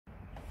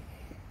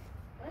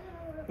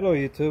Hello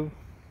YouTube.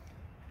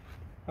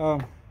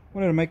 Wanted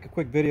to make a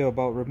quick video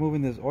about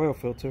removing this oil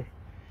filter.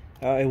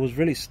 It was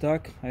really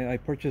stuck. I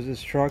purchased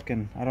this truck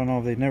and I don't know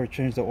if they never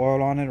changed the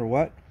oil on it or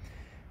what,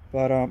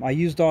 but I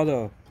used all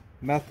the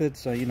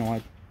methods. They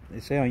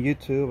say on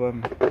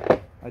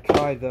YouTube. I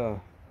tried the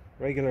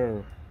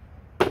regular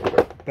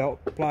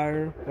belt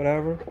plier,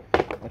 whatever.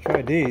 I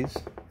tried these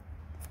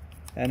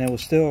and it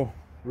was still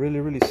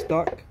really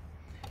stuck.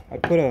 I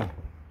put a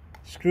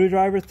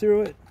screwdriver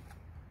through it,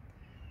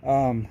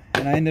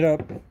 and I ended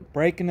up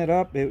breaking it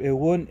up. It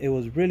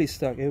was really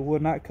stuck. It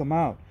would not come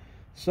out.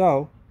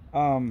 So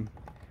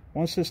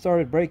once it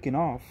started breaking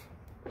off,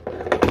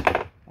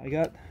 I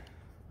got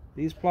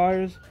these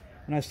pliers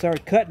and I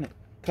started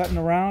cutting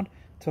around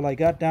till I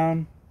got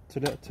down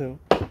till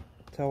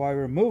I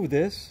removed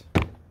this.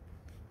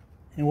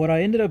 And what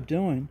I ended up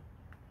doing,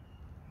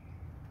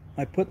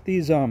 I put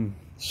these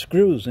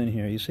screws in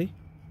here. You see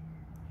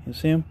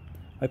them?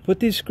 I put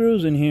these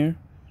screws in here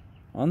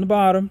on the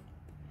bottom,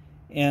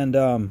 and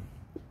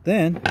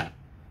then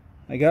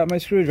I got my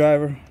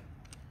screwdriver.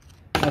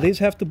 Now these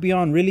have to be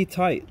on really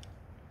tight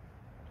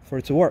for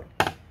it to work.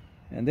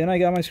 And then I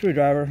got my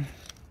screwdriver,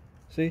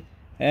 see,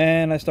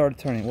 and I started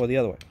turning. Well, the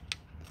other way.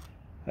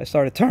 I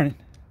started turning,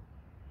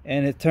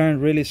 and it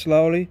turned really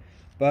slowly,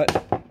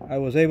 but I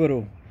was able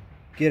to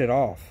get it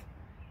off.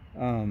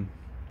 I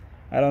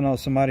don't know,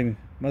 somebody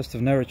must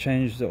have never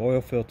changed the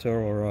oil filter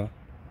or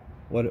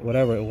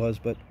whatever it was,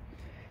 but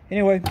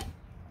anyway,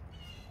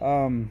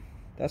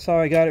 that's how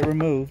I got it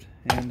removed.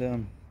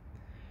 And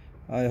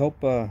I hope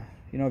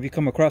if you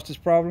come across this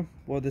problem,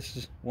 well, this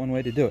is one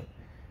way to do it.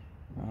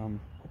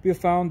 Hope you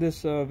found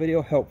this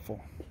video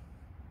helpful.